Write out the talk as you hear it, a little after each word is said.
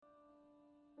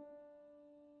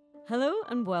Hello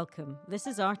and welcome. This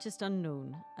is Artist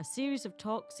Unknown, a series of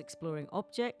talks exploring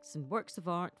objects and works of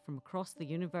art from across the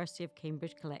University of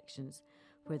Cambridge collections,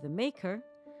 where the maker,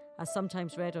 as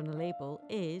sometimes read on a label,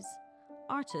 is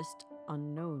Artist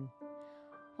Unknown.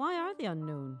 Why are they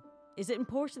unknown? Is it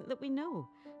important that we know?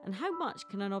 And how much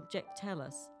can an object tell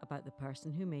us about the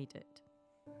person who made it?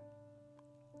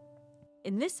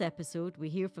 In this episode, we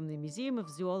hear from the Museum of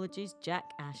Zoology's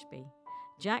Jack Ashby.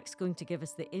 Jack's going to give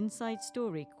us the inside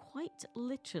story, quite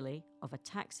literally, of a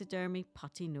taxidermy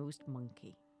putty-nosed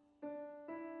monkey.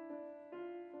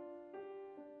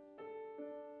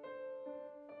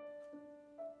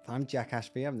 I'm Jack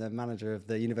Ashby. I'm the manager of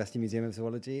the University Museum of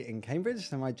Zoology in Cambridge.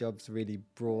 So my job's really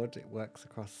broad. It works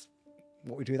across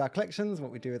what we do with our collections,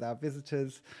 what we do with our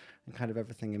visitors, and kind of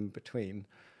everything in between.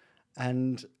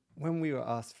 And when we were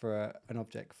asked for an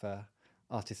object for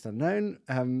Artist Unknown,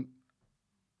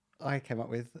 I came up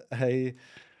with a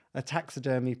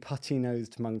taxidermy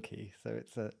putty-nosed monkey. So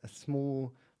it's a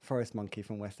small forest monkey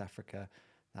from West Africa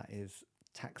that is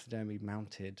taxidermy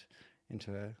mounted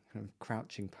into a kind of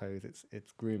crouching pose.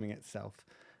 It's grooming itself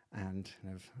and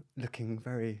kind of looking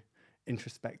very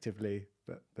introspectively,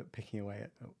 but picking away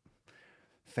at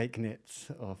fake nits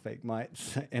or fake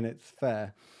mites in its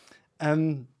fur.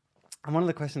 And one of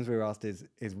the questions we were asked is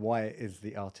why is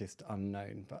the artist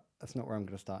unknown? But that's not where I'm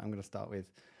going to start. I'm going to start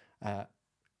with,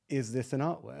 is this an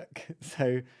artwork?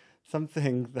 So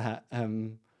something that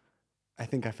I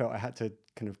think I felt I had to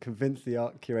kind of convince the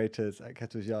art curators at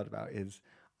Kettle's Yard about is,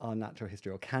 are natural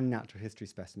history, or can natural history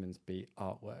specimens be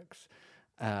artworks?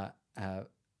 And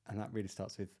that really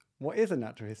starts with, what is a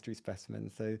natural history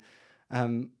specimen? So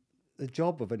the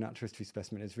job of a natural history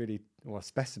specimen is really, or a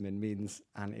specimen means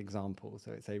an example.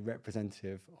 So it's a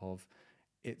representative of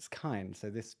its kind. So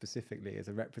this specifically is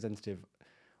a representative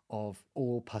of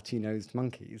all putty-nosed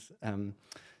monkeys.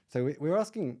 So we're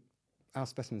asking our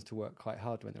specimens to work quite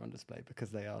hard when they're on display, because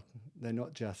they're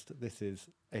not just, this is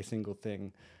a single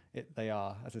thing. They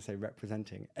are, as I say,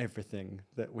 representing everything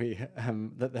that we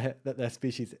that their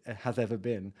species has ever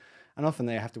been. And often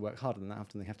they have to work harder than that.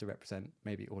 Often they have to represent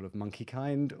maybe all of monkey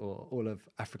kind, or all of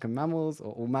African mammals,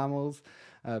 or all mammals,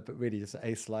 but really just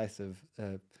a slice of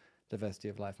diversity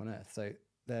of life on Earth. So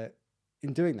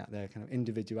in doing that, their kind of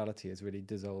individuality is really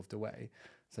dissolved away.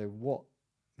 So what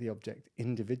the object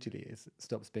individually is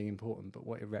stops being important, but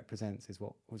what it represents is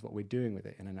what we're doing with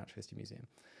it in a natural history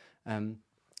museum.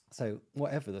 So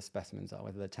whatever the specimens are,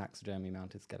 whether they're taxidermy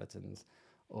mounted skeletons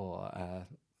or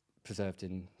preserved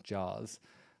in jars,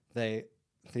 the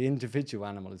individual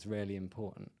animal is really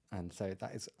important, and so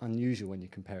that is unusual when you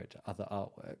compare it to other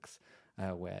artworks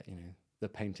where the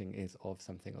painting is of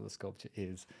something or the sculpture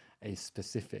is a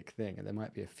specific thing, and there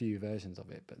might be a few versions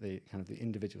of it, but the kind of the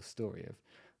individual story of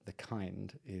the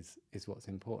kind is what's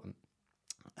important.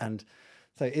 And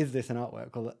so, is this an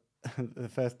artwork? Well, the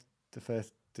first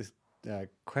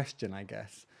question, I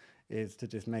guess, is to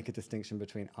just make a distinction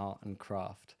between art and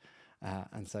craft.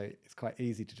 And so it's quite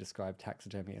easy to describe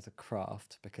taxidermy as a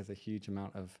craft, because a huge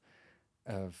amount of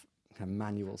kind of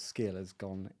manual skill has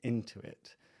gone into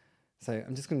it. So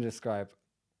I'm just going to describe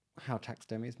how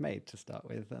taxidermy is made to start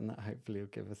with, and that hopefully will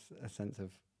give us a sense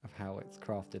of how it's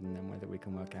crafted, and then whether we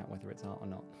can work out whether it's art or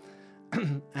not.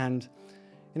 And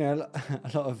a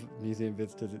lot of museum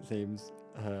visitors, it seems,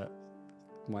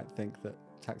 might think that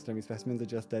taxidermy specimens are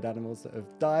just dead animals that have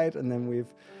died, and then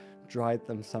we've dried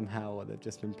them somehow, or they've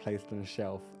just been placed on a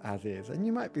shelf as is. And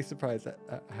you might be surprised at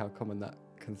how common that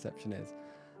conception is.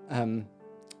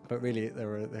 But really,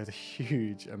 there's a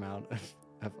huge amount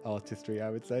of artistry, I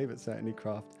would say, but certainly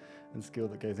craft and skill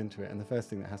that goes into it. And the first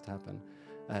thing that has to happen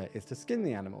is to skin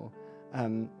the animal.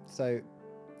 So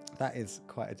that is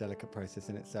quite a delicate process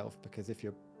in itself, because if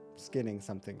you're skinning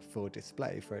something for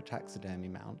display, for a taxidermy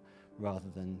mount, rather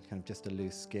than kind of just a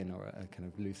loose skin or a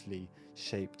kind of loosely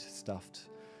shaped, stuffed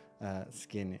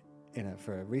skin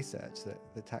for a research,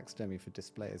 the taxidermy for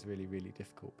display is really, really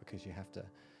difficult, because you have to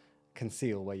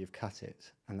conceal where you've cut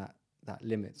it, and that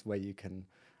limits where you can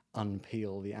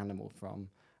unpeel the animal from,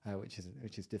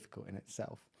 which is difficult in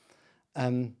itself.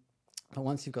 But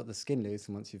once you've got the skin loose,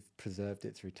 and once you've preserved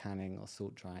it through tanning or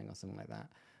salt drying or something like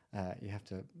that, you have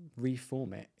to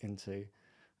reform it into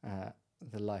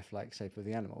the lifelike shape of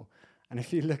the animal. And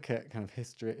if you look at kind of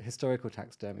historical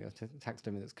taxidermy, or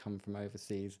taxidermy that's come from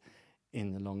overseas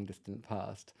in the long distant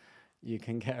past, you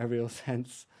can get a real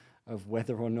sense of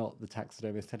whether or not the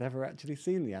taxidermist had ever actually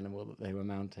seen the animal that they were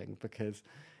mounting, because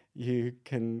you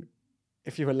can,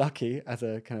 if you were lucky, as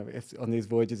a kind of, if on these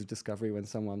voyages of discovery, when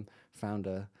someone found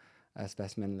a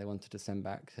specimen they wanted to send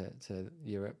back to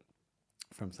Europe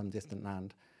from some distant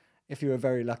land, if you were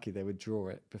very lucky, they would draw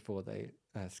it before they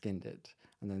skinned it,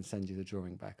 and then send you the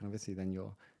drawing back. And obviously then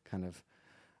you're kind of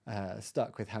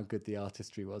stuck with how good the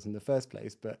artistry was in the first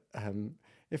place. But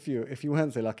if you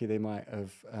weren't so lucky, they might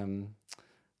have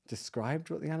described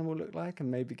what the animal looked like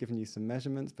and maybe given you some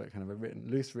measurements, but kind of a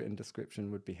loose written description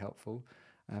would be helpful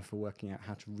for working out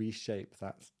how to reshape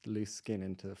that loose skin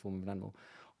into the form of an animal.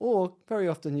 Or very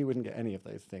often you wouldn't get any of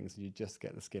those things. You just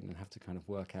get the skin and have to kind of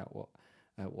work out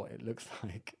what it looks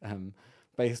like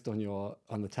based on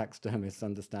the taxidermist's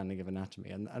understanding of anatomy.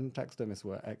 And taxidermists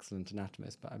were excellent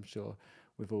anatomists, but I'm sure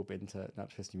we've all been to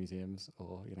natural history museums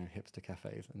or hipster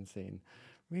cafes and seen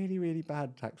really, really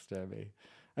bad taxidermy.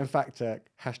 In fact,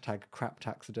 hashtag crap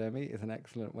taxidermy is an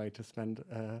excellent way to spend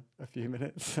a few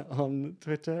minutes on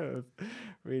Twitter of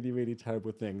really, really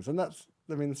terrible things. And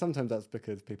sometimes that's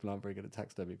because people aren't very good at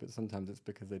taxidermy, but sometimes it's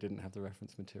because they didn't have the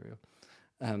reference material.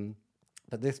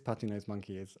 But this putty-nosed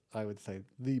monkey is, I would say,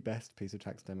 the best piece of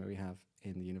taxidermy we have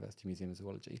in the University Museum of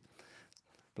Zoology.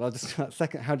 But I'll just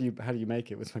second, how do you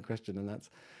make it was my question, and that's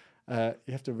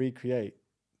you have to recreate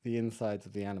the insides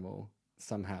of the animal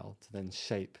somehow to then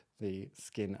shape the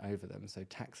skin over them. So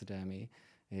taxidermy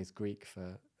is Greek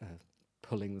for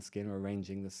pulling the skin or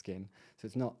arranging the skin. So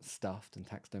it's not stuffed, and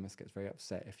taxidermist gets very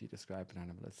upset if you describe an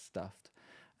animal as stuffed.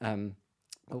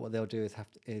 But what they'll do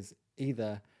is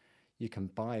either you can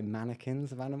buy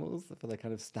mannequins of animals for the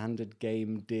kind of standard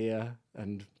game deer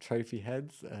and trophy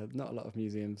heads. Not a lot of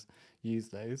museums use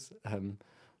those.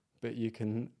 But you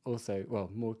can also,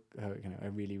 a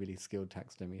really, really skilled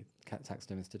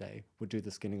taxidermist today will do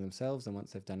the skinning themselves, and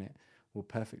once they've done it, will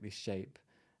perfectly shape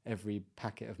every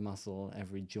packet of muscle,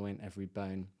 every joint, every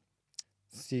bone.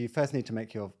 So you first need to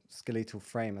make your skeletal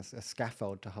frame a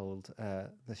scaffold to hold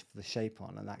the shape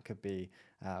on, and that could be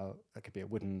a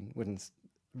wooden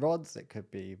rods, it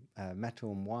could be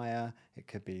metal and wire, it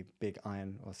could be big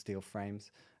iron or steel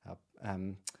frames,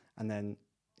 and then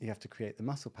you have to create the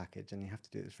muscle package, and you have to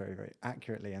do this very, very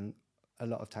accurately. And a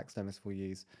lot of taxidermists will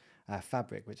use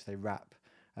fabric, which they wrap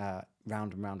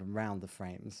round and round and round the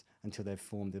frames until they've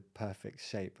formed the perfect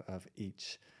shape of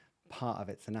each part of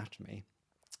its anatomy.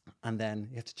 And then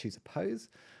you have to choose a pose,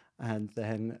 and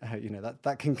then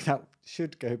that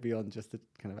should go beyond just the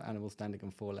kind of animal standing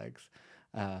on four legs,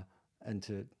 and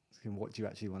to what do you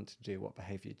actually want to do, what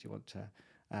behaviour do you want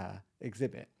to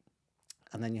exhibit,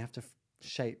 and then you have to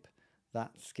shape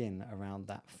that skin around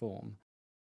that form.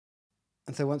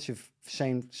 And so once you've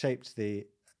shaped the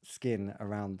skin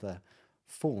around the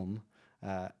form,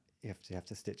 you have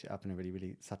to stitch it up in a really,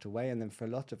 really subtle way. And then for a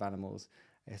lot of animals,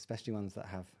 especially ones that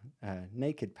have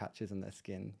naked patches on their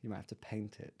skin, you might have to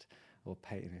paint it, or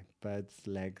paint birds'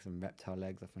 legs and reptile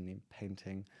legs often need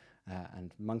painting,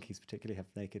 and monkeys particularly have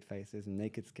naked faces, and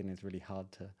naked skin is really hard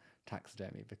to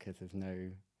taxidermy because there's no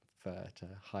fur to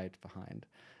hide behind.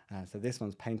 So this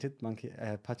one's painted.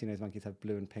 Putty-nosed monkeys have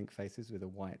blue and pink faces with a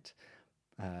white,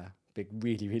 big,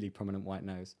 really, really prominent white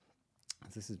nose.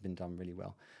 So this has been done really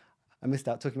well. I missed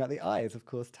out talking about the eyes. Of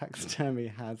course, taxidermy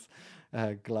has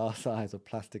glass eyes or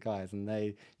plastic eyes,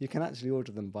 and you can actually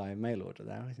order them by mail order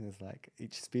now. I think there's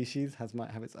each species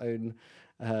might have its own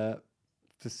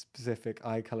specific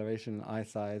eye coloration, eye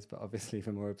size, but obviously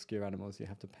for more obscure animals, you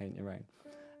have to paint your own.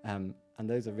 And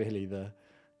those are really the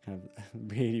kind of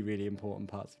really, really important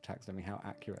parts of taxidermy. How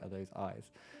accurate are those eyes?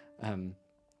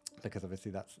 Because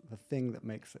obviously that's the thing that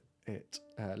makes it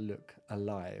look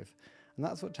alive. And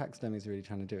that's what taxidermy is really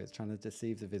trying to do. It's trying to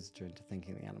deceive the visitor into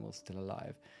thinking the animal's still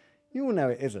alive. You all know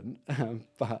it isn't,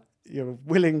 but you're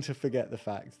willing to forget the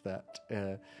fact that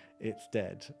it's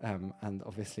dead. And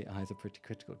obviously eyes are pretty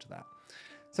critical to that.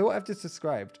 So what I've just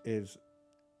described is,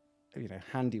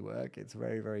 handiwork. It's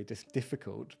very, very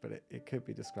difficult, but it could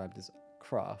be described as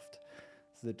craft.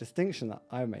 So the distinction that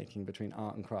I'm making between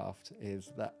art and craft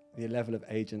is that the level of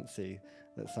agency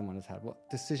that someone has had. What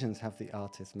decisions have the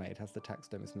artist made, has the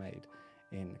taxidermist made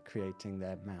in creating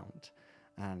their mount?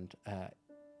 And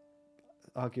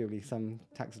arguably some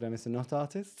taxidermists are not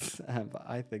artists, but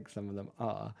I think some of them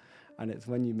are. And it's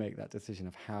when you make that decision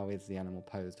of how is the animal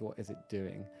posed, what is it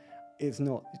doing? It's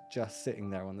not just sitting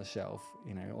there on the shelf,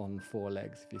 on four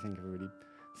legs. If you think of a really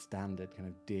standard kind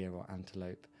of deer or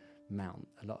antelope mount,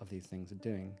 a lot of these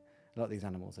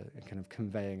animals are kind of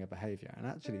conveying a behaviour. And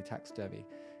actually taxidermy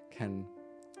can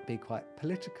be quite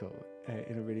political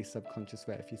in a really subconscious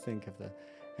way. If you think of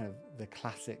the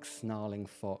classic snarling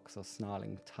fox or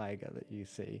snarling tiger that you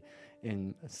see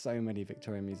in so many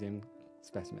Victorian Museum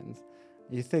specimens,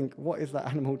 you think, what is that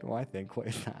animal? What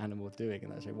is that animal doing in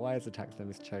that shape? Why has the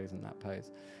taxidermist chosen that pose?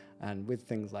 And with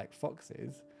things like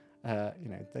foxes,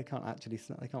 they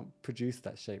can't produce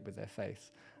that shape with their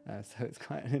face. So it's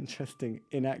quite an interesting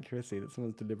inaccuracy that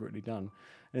someone's deliberately done.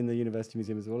 In the University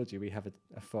Museum of Zoology, we have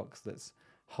a fox that's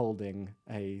holding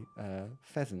a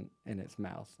pheasant in its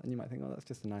mouth, and you might think, oh, that's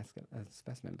just a nice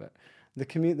specimen, but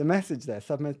the message there,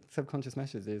 subconscious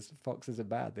message, is foxes are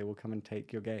bad, they will come and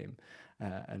take your game,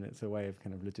 and it's a way of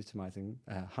kind of legitimizing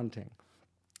hunting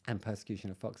and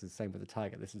persecution of foxes. Same with the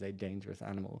tiger. This is a dangerous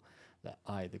animal that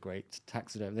the great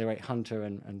taxidermist, the great hunter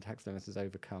and taxidermist, has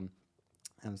overcome.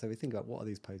 And so we think about, what are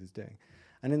these poses doing?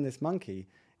 And in this monkey,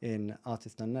 in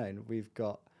Artist Unknown, we've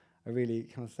got a really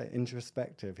kind of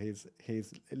introspective. It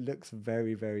looks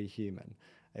very, very human.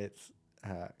 It's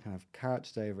kind of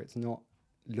crouched over. It's not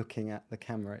looking at the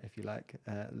camera, if you like,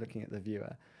 looking at the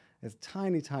viewer. There's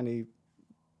tiny, tiny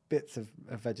bits of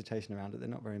vegetation around it. They're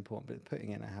not very important, but it's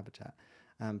putting it in a habitat.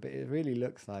 But it really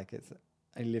looks like it's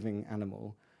a living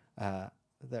animal.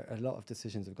 There are a lot of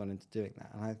decisions have gone into doing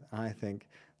that, and I think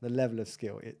the level of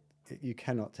skill, you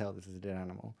cannot tell this is a dead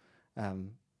animal. The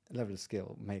level of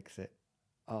skill makes it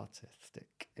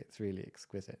artistic. It's really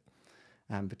exquisite,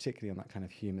 particularly on that kind of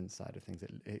human side of things.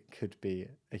 It could be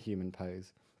a human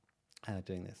pose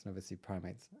doing this, and obviously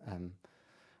primates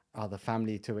are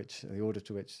the order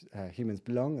to which humans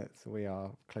belong. So we are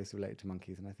closely related to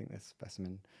monkeys, and I think this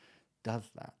specimen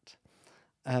does that.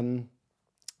 And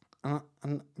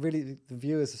really, the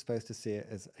viewers are supposed to see it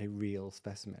as a real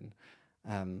specimen.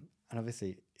 And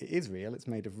obviously, it is real. It's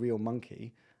made of real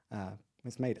monkey.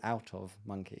 It's made out of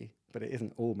monkey, but it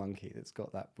isn't all monkey. It's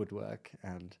got that woodwork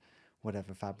and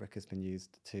whatever fabric has been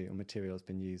used to, or material has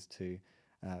been used to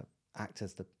act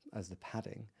as the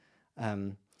padding.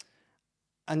 And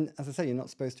as I say, you're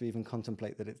not supposed to even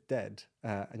contemplate that it's dead,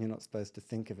 and you're not supposed to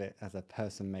think of it as a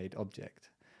person-made object.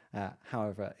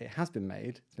 However, it has been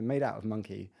made. It's been made out of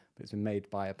monkey, but it's been made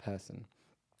by a person.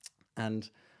 And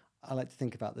I like to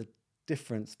think about the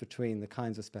difference between the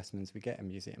kinds of specimens we get in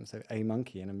museums. So a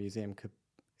monkey in a museum could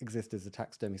exist as a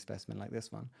taxidermy specimen like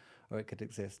this one, or it could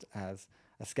exist as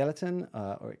a skeleton,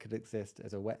 or it could exist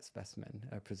as a wet specimen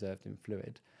preserved in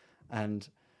fluid. And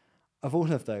of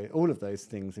all of those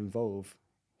things involve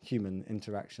human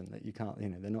interaction, that you can't,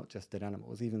 they're not just dead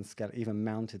animals. Even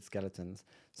mounted skeletons,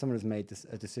 someone has made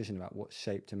a decision about what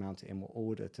shape to mount it in, what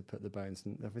order to put the bones.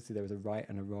 And obviously there was a right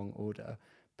and a wrong order,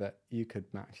 but you could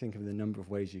think of the number of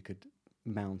ways you could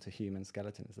mount a human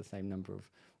skeleton as the same number of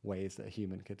ways that a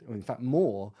human could, or in fact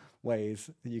more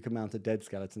ways that you could mount a dead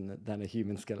skeleton than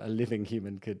a living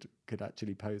human could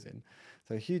actually pose in.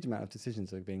 So a huge amount of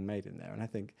decisions are being made in there, and I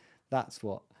think that's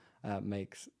what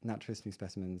makes natural history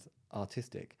specimens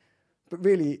artistic, but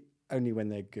really only when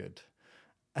they're good.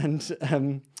 And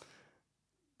a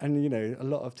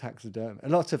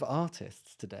lot of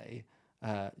artists today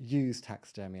use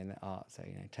taxidermy in their art. So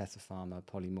Tessa Farmer,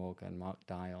 Polly Morgan, Mark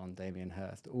Dion, Damien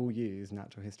Hirst all use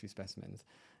natural history specimens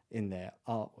in their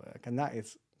artwork, and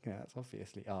that's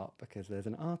obviously art because there's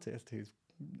an artist who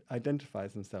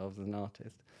identifies themselves as an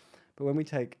artist. But when we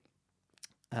take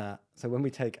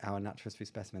our natural history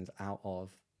specimens out of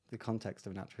the context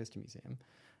of a natural history museum,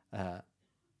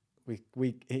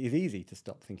 it is easy to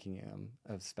stop thinking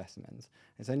of specimens.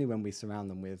 It's only when we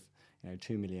surround them with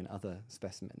 2 million other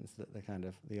specimens that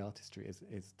the artistry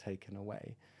is taken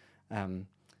away.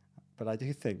 But I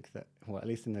do think that, at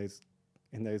least in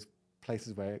those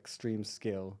places where extreme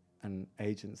skill and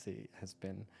agency has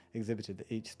been exhibited,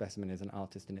 that each specimen is an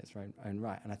artist in its own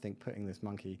right. And I think putting this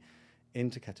monkey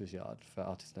into Kettle's Yard for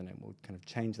Artist Unknown will kind of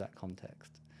change that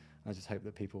context. I just hope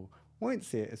that people won't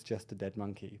see it as just a dead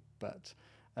monkey, but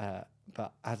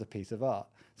as a piece of art.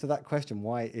 So that question,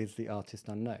 why is the artist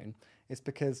unknown? It's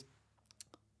because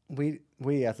we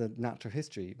as a natural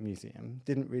history museum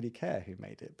didn't really care who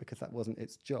made it, because that wasn't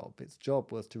its job. Its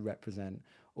job was to represent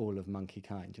all of monkey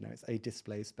kind. It's a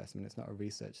display specimen. It's not a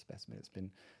research specimen. It's been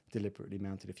deliberately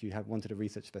mounted. If you had wanted a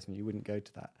research specimen, you wouldn't go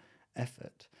to that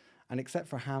effort. And except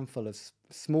for a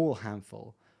small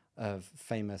handful of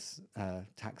famous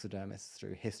taxidermists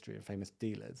through history and famous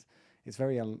dealers, it's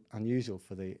very unusual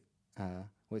for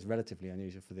it's relatively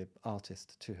unusual for the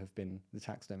artist to have been, the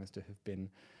taxidermist to have been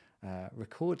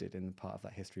recorded in part of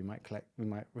that history. We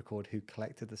might record who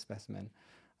collected the specimen,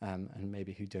 and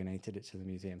maybe who donated it to the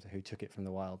museum, so who took it from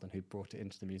the wild and who brought it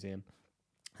into the museum,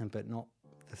 but not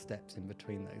the steps in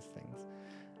between those things.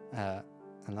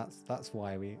 And that's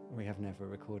why we have never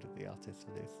recorded the artist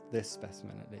for this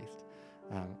specimen, at least.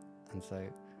 And so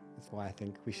that's why I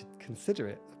think we should consider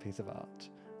it a piece of art,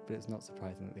 but it's not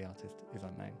surprising that the artist is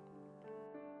unknown.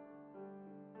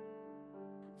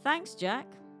 Thanks, Jack.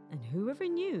 And whoever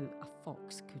knew a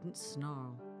fox couldn't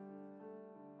snarl?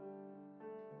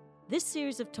 This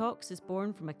series of talks is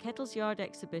born from a Kettle's Yard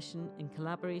exhibition in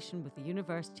collaboration with the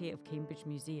University of Cambridge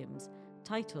Museums,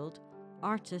 titled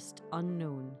Artist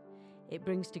Unknown. It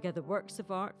brings together works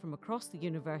of art from across the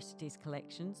university's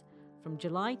collections from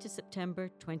July to September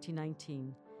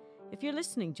 2019. If you're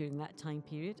listening during that time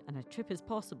period and a trip is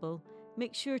possible,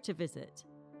 make sure to visit.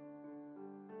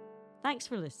 Thanks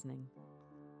for listening.